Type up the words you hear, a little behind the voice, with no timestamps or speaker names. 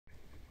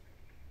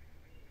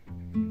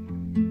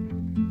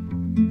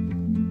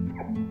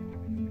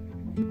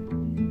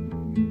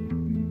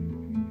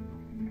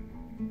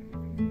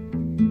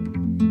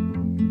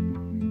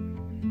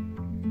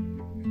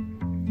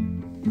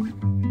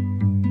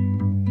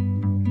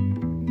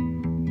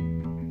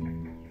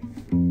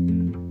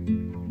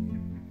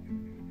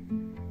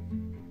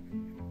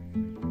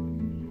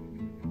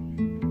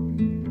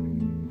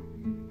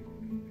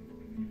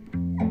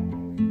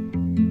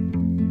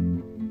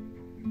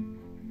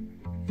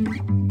Oh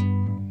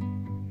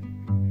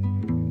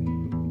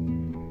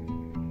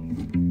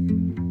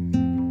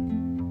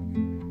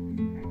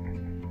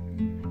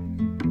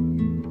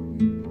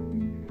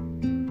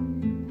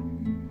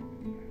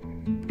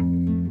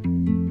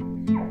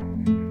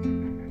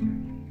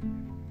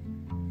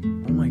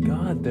my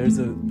God, there's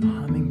a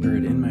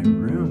hummingbird in my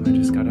room. I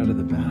just got out of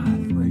the bath.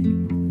 Like,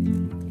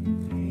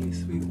 hey,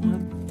 sweet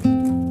one.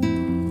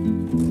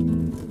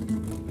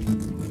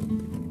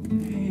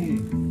 Hey,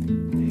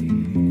 hey.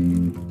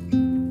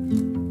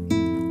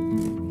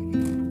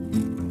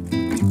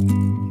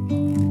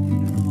 Oh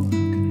no, how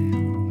can I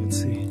help? Let's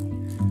see.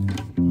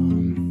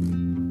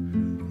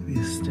 Maybe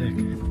a stick.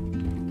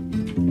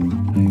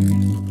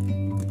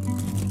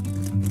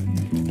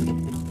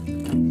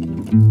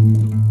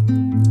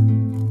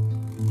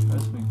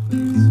 Trust me,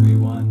 please, sweet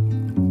one.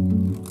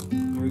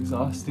 You're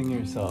exhausting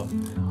yourself.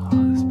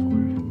 Oh, this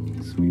poor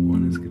sweet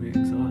one is gonna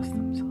exhaust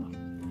himself.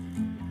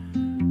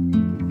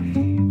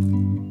 Hey,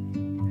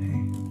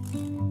 hey.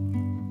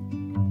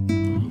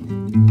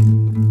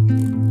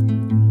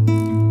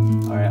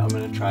 All right, I'm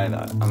gonna try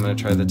that. I'm gonna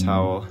try the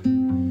towel,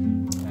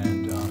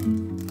 and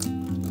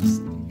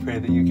just pray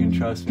that you can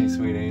trust me,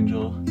 sweet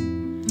angel.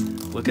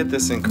 Look at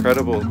this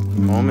incredible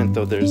moment,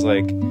 though. There's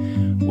like,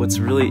 what's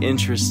really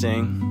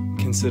interesting,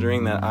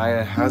 considering that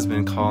Aya has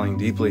been calling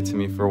deeply to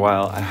me for a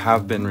while, I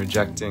have been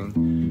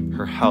rejecting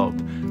her help.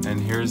 And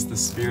here's the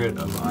spirit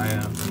of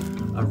Aya,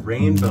 a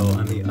rainbow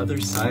on the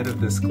other side of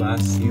this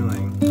glass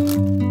ceiling.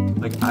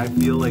 Like, I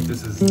feel like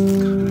this is,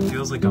 kind of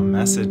feels like a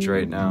message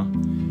right now.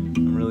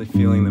 I'm really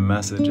feeling the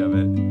message of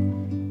it.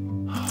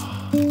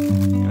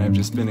 And I've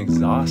just been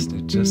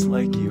exhausted, just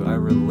like you. I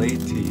relate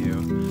to you.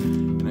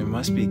 And I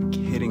must be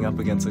hitting up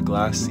against a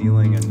glass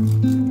ceiling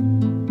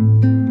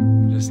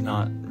and just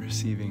not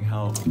receiving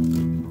help.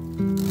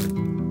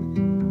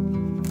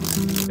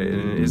 It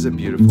is a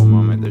beautiful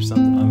moment. There's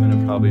something, I'm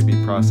gonna probably be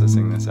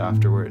processing this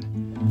afterward.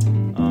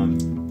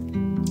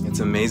 It's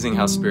amazing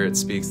how Spirit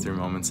speaks through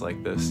moments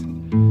like this.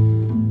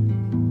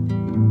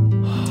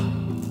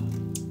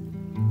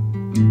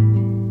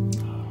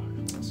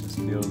 This just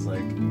feels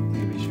like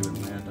maybe she would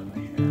land on my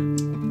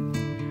hand.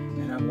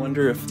 And I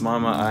wonder if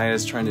Mama Aya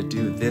is trying to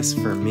do this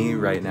for me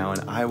right now,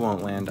 and I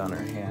won't land on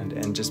her hand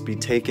and just be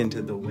taken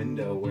to the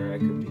window where I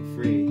could be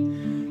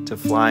free to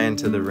fly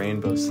into the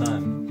rainbow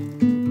sun.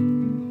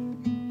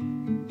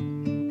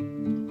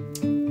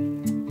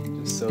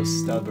 Just so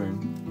stubborn.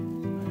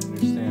 I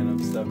understand I'm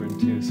stubborn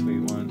too,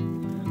 sweet one.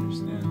 I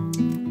understand. I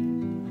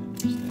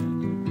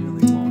understand. It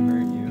really won't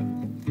hurt you.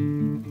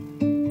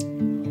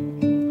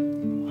 Oh,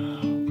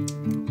 wow.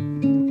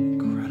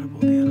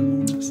 Incredible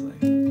animal, just like.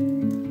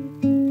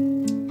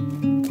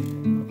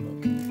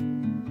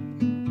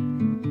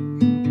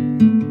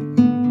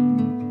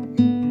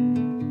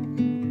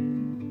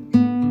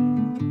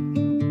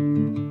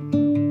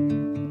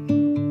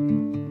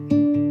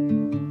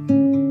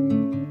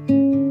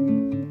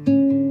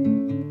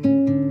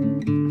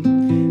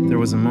 There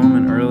was a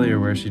moment earlier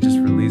where she just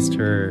released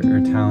her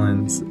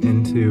talons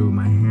into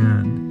my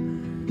hand,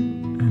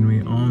 and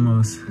we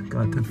almost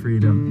got to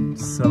freedom.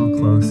 So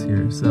close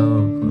here,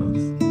 so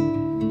close.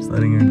 Just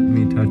letting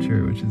me touch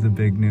her, which is a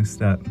big new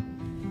step. A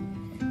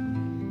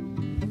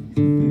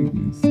big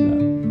new step.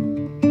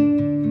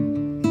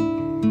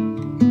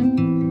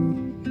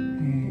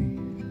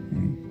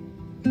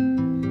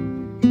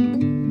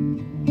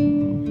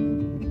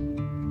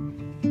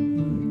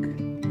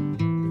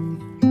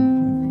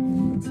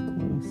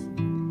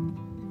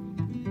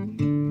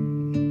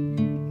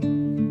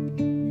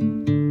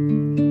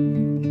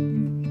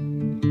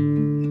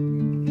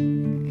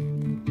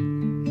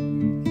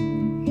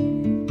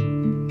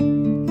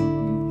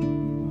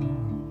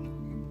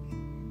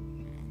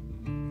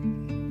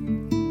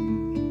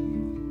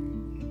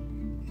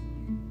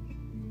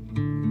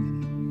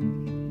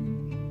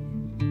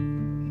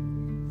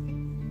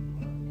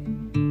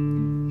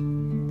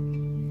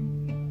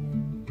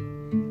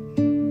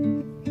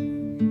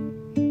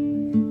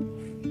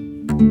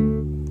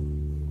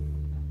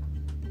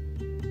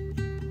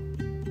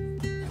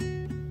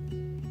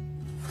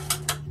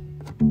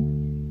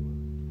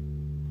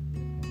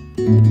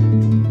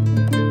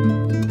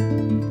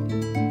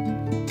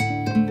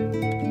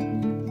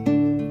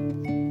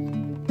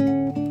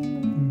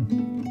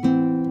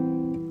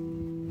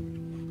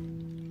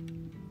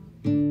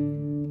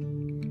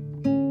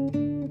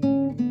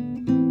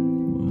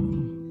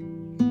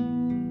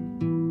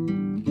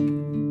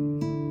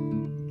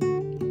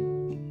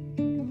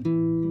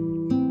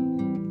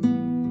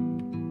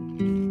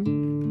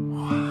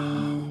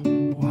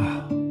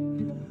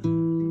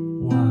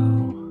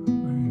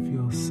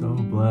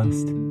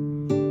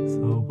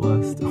 So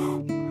blessed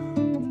to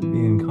be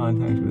in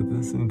contact with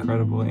this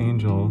incredible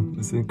angel.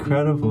 This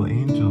incredible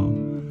angel.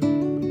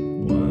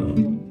 Wow.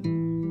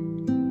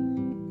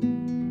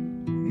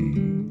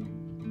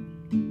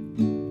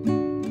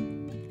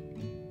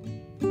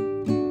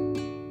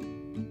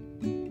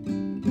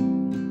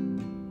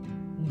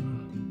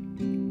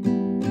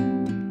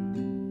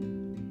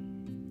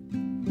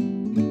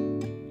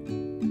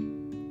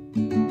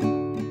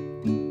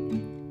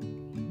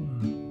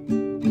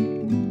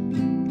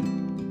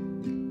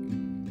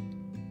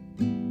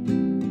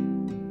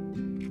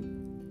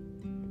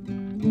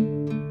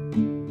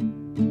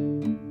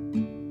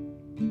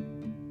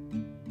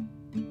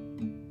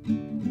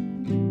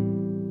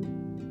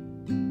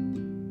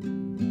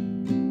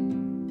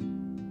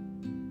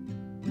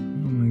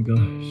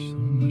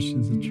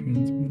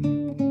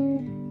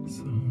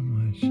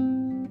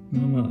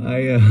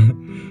 Maya.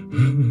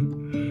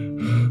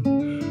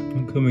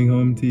 I'm coming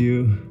home to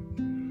you.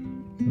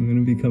 I'm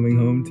gonna be coming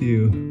home to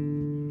you.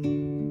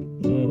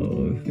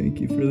 Oh, thank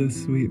you for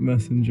this sweet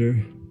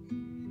messenger.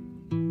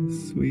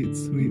 Sweet,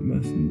 sweet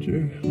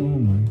messenger. Oh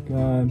my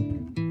God.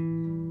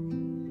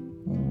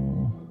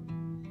 Oh.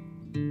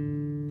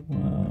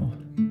 Wow.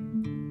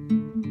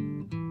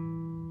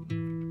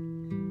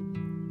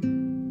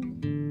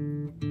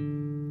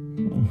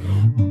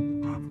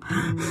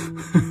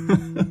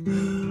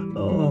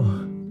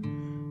 Oh.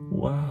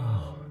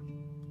 Wow.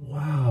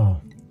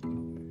 Wow.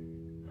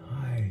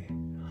 Hi.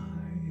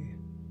 Hi.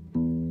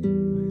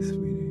 My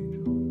sweet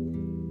angel.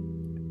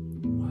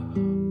 Wow.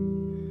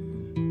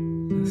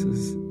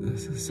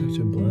 This is such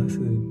a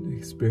blessed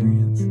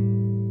experience.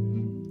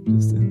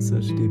 Just in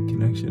such deep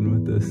connection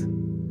with this.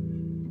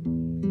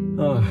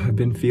 Oh, I've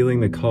been feeling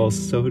the call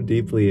so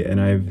deeply, and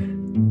I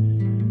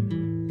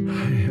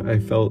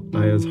felt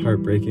I was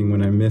heartbreaking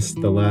when I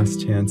missed the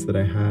last chance that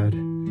I had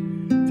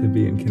to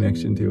be in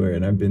connection to her,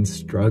 and I've been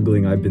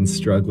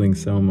struggling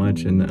so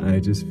much, and I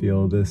just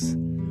feel this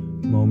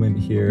moment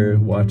here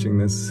watching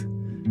this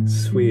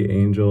sweet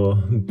angel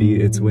beat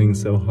its wings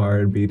so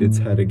hard, beat its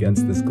head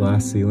against this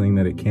glass ceiling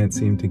that it can't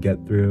seem to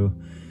get through,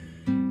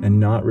 and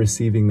not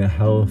receiving the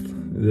help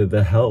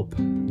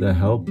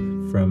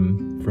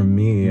from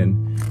me. And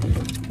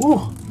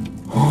oh,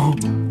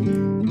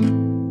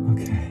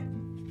 okay.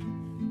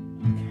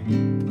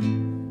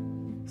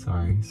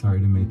 Sorry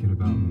to make it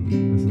about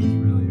me. This is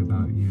really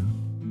about you,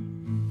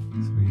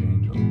 sweet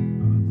angel. I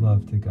would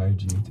love to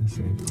guide you to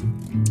safety.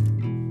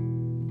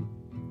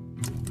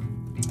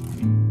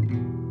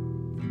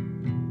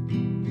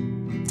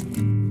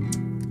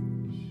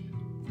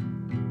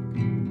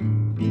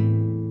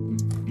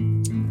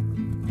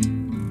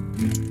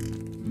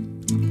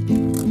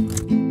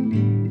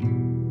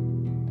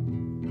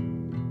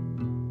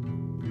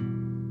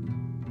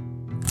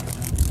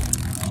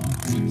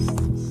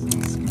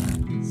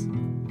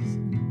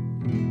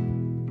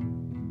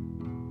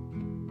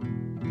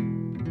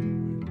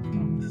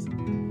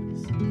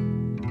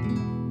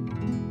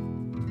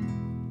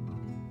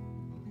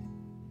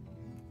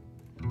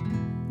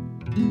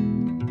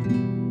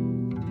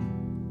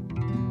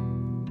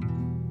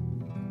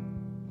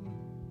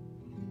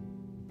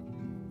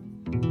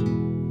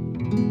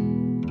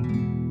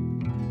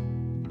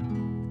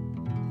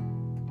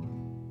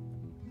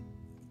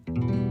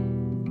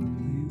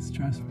 Please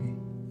trust me.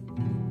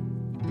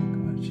 I've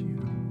got you.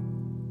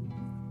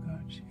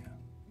 Got you.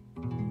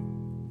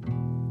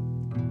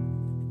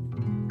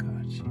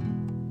 Got you.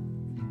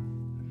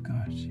 I've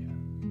got you.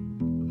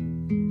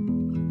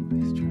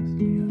 Please trust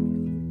me.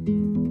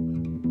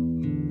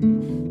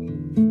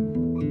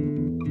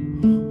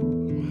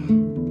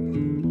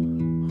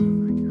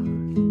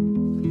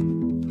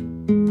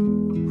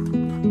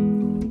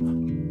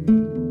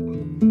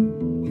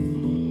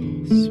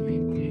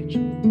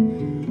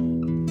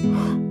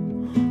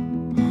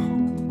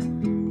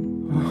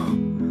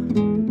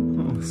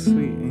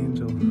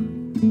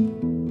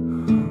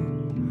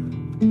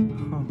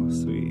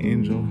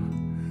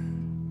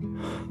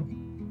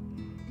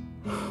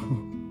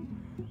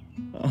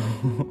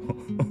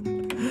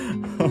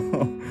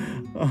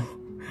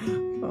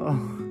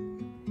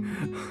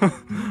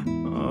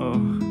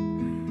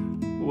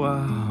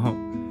 Wow.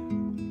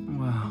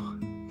 Wow.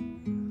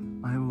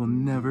 I will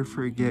never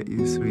forget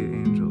you, sweet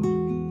angel.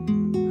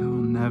 I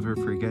will never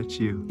forget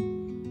you.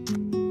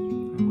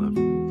 I love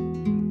you.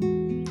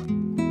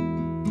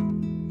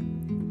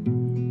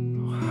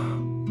 Wow.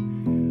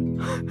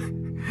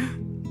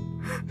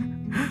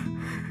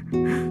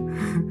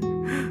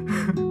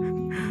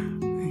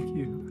 Thank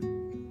you.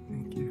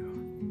 Thank you.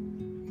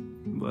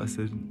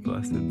 Blessed,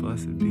 blessed,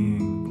 blessed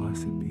being.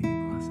 Blessed be,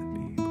 blessed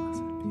be,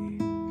 blessed be.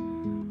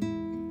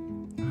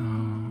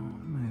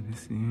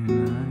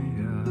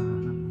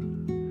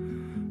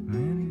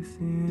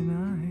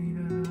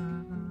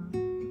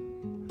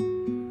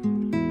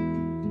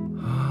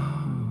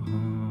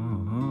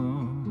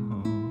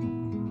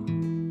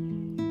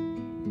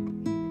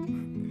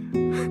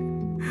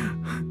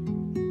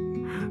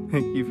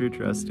 Thank you for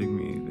trusting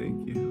me.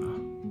 Thank you.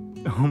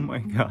 Oh my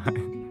God.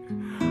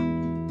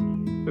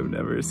 I've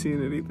never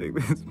seen anything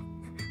this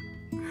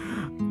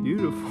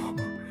beautiful.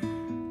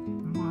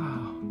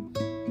 Wow.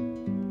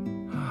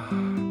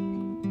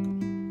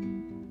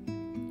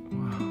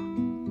 Wow.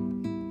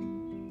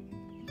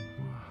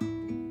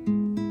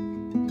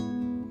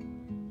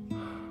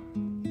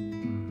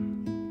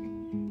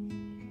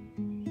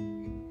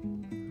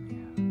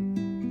 Yeah.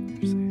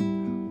 You're safe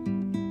now.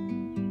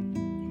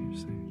 You're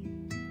safe.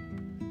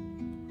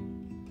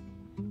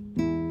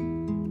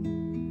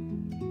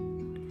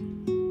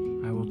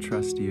 I will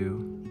trust you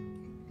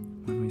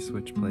when we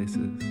switch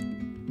places,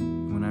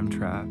 when I'm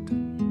trapped,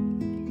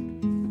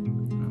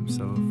 when I'm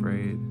so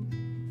afraid.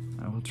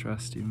 I will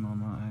trust you,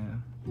 Mama Aya.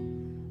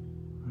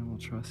 I will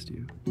trust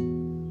you.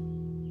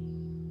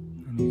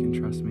 And you can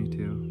trust me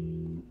too.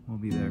 We'll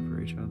be there for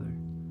each other,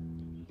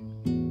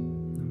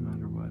 no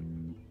matter what.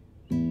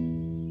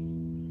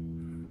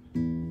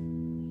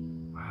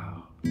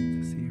 Wow,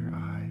 to see your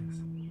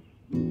eyes.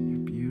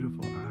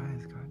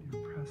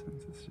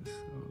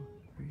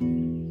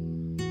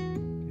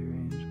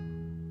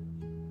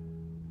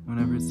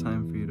 whenever it's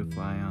time for you to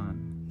fly on,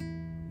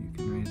 you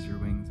can raise your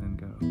wings and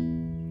go.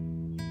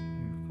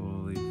 You're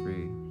fully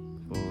free,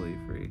 fully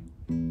free.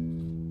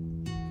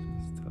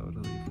 Just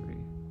totally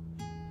free.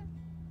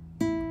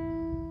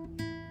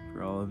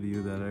 For all of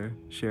you that are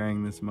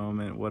sharing this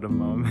moment, what a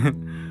moment.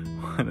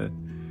 What a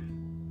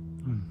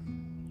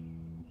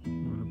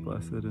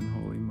blessed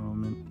and holy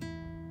moment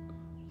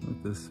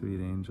with this sweet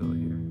angel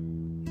here.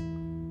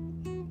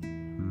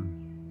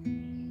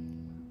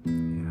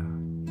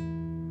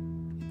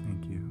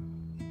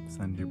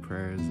 Send your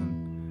prayers,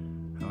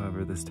 and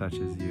however this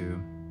touches you,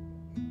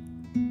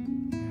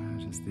 yeah,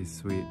 just these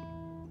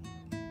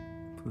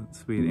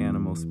sweet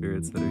animal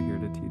spirits that are here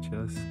to teach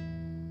us.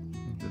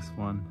 Like this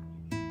one,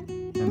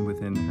 and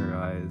within her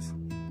eyes,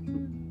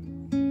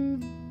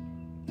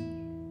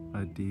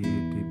 a deep,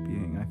 deep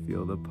being. I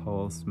feel the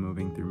pulse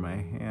moving through my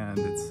hand.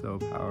 It's so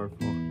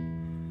powerful.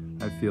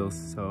 I feel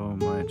so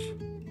much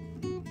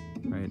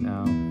right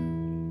now.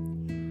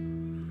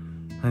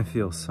 I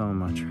feel so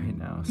much right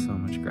now, so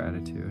much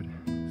gratitude,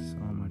 so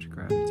much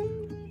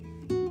gratitude.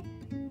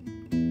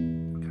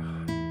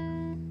 God.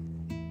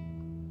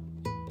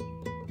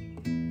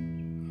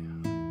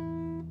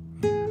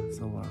 Yeah, it's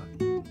a lot.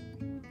 You're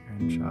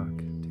in shock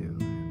too,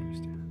 I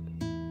understand.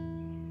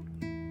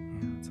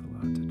 Yeah, it's a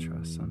lot to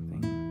trust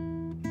something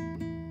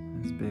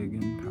as big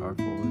and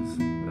powerful as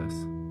this.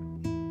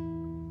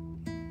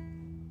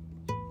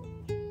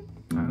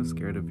 I was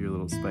scared of your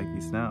little spiky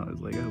snout. I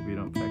was like, I hope you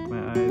don't peck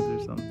my eyes or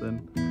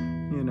something.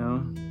 You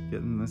know,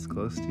 getting this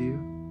close to you.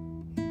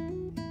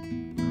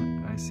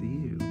 I see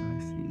you. I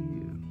see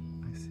you.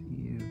 I see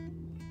you.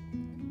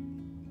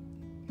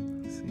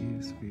 I see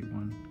you, sweet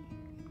one.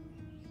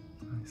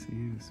 I see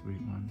you,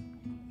 sweet one.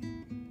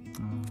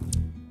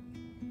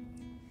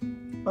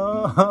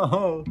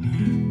 Oh.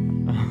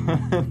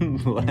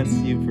 Bless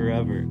you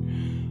forever.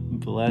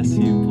 Bless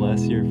you.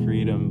 Bless your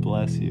freedom.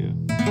 Bless you.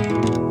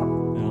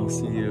 And I'll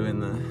see you in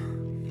the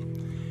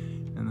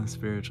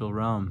spiritual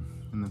realm,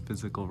 in the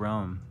physical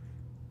realm.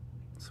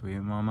 Sweet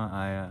Mama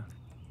Aya.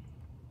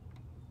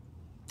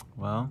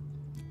 Well,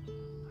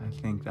 I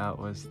think that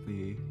was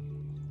the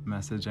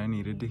message I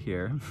needed to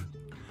hear.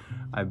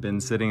 I've been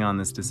sitting on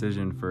this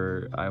decision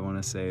for, I want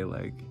to say,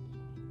 like,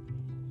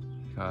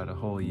 God, a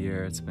whole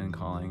year. It's been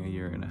calling a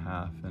year and a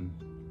half, and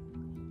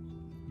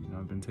you know,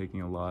 I've been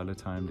taking a lot of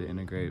time to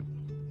integrate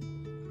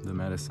the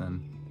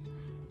medicine,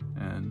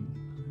 and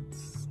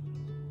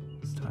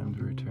it's time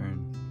to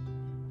return.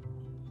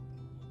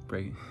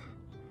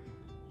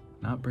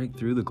 Not break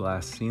through the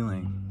glass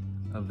ceiling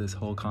of this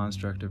whole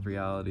construct of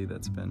reality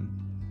that's been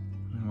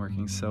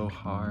working so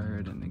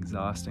hard and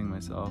exhausting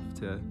myself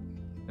to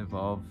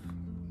evolve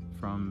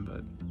from,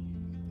 but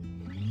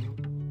you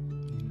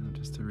know,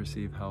 just to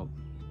receive help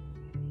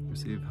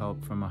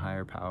from a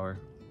higher power.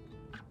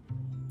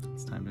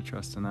 It's time to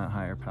trust in that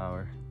higher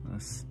power.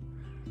 This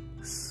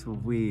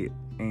sweet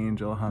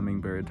angel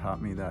hummingbird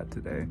taught me that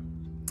today.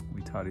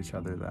 We taught each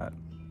other that.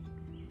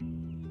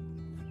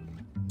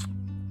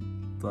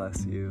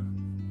 Bless you.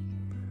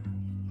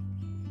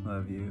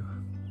 Love you.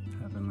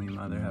 Heavenly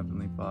Mother,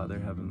 Heavenly Father,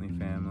 Heavenly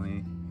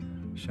Family,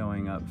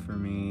 showing up for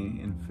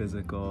me in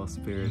physical,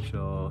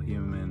 spiritual,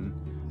 human,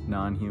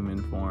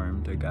 non-human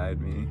form to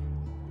guide me.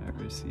 I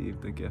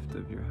receive the gift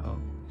of your help.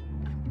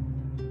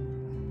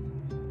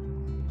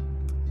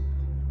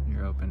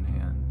 Your open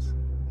hands,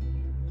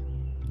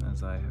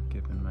 as I have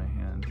given my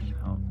hand in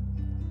help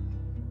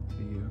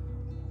to you,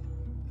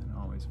 and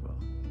always will.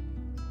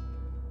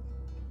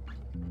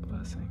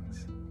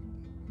 Blessings.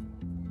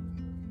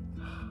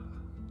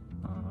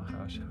 Oh,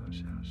 hush,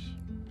 hush, hush.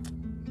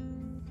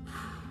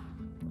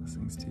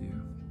 Blessings to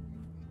you.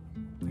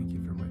 Thank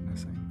you for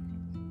witnessing.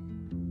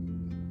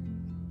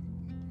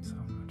 So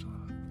much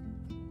love.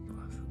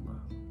 Blessed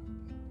love.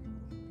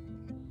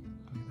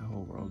 May the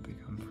whole world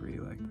become free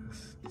like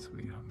this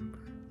sweet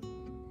hummingbird.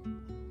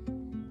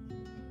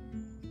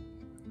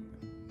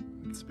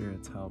 With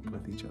spirits help,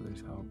 with each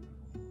other's help.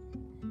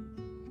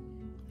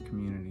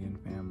 Community and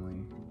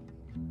family.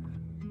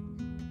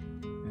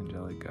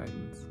 Angelic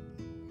guidance.